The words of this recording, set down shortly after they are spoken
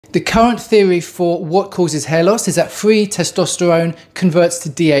The current theory for what causes hair loss is that free testosterone converts to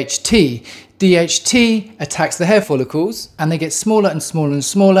DHT. DHT attacks the hair follicles and they get smaller and smaller and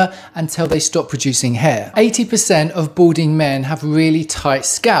smaller until they stop producing hair. 80% of balding men have really tight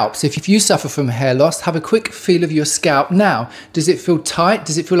scalps. If you suffer from hair loss, have a quick feel of your scalp now. Does it feel tight?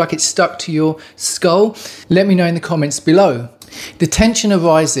 Does it feel like it's stuck to your skull? Let me know in the comments below. The tension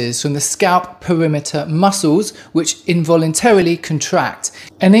arises from the scalp perimeter muscles, which involuntarily contract.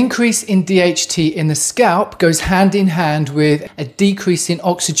 An increase in DHT in the scalp goes hand in hand with a decrease in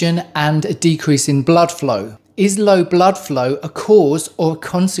oxygen and a decrease in blood flow. Is low blood flow a cause or a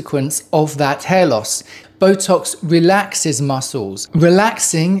consequence of that hair loss? Botox relaxes muscles.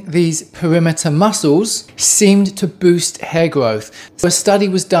 Relaxing these perimeter muscles seemed to boost hair growth. A study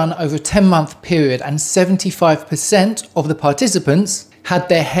was done over a 10-month period and 75% of the participants had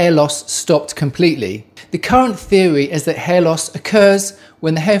their hair loss stopped completely. The current theory is that hair loss occurs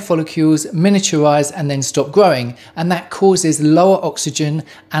when the hair follicles miniaturize and then stop growing, and that causes lower oxygen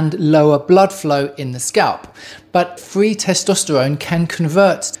and lower blood flow in the scalp. But free testosterone can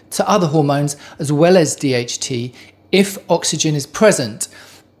convert to other hormones as well as DHT if oxygen is present.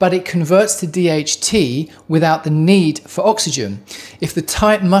 But it converts to DHT without the need for oxygen. If the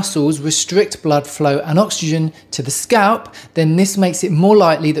tight muscles restrict blood flow and oxygen to the scalp, then this makes it more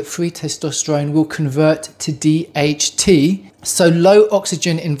likely that free testosterone will convert to DHT, so low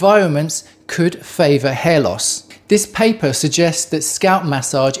oxygen environments could favor hair loss. This paper suggests that scalp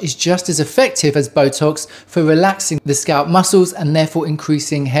massage is just as effective as Botox for relaxing the scalp muscles and therefore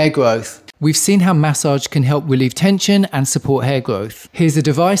increasing hair growth. We've seen how massage can help relieve tension and support hair growth. Here's a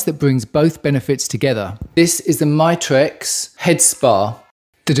device that brings both benefits together. This is the Mitrex Head Spa.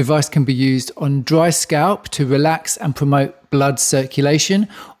 The device can be used on dry scalp to relax and promote blood circulation,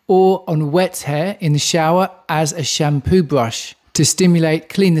 or on wet hair in the shower as a shampoo brush to stimulate,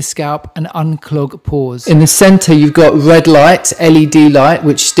 clean the scalp and unclog pores. In the center, you've got red light, LED light,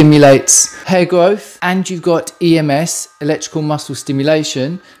 which stimulates hair growth, and you've got EMS, electrical muscle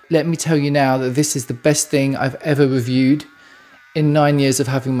stimulation. Let me tell you now that this is the best thing I've ever reviewed in 9 years of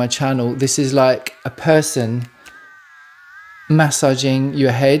having my channel. This is like a person massaging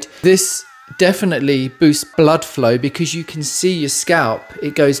your head. This definitely boosts blood flow because you can see your scalp,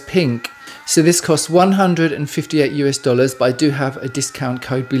 it goes pink. So this costs $158 US, but I do have a discount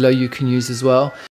code below you can use as well.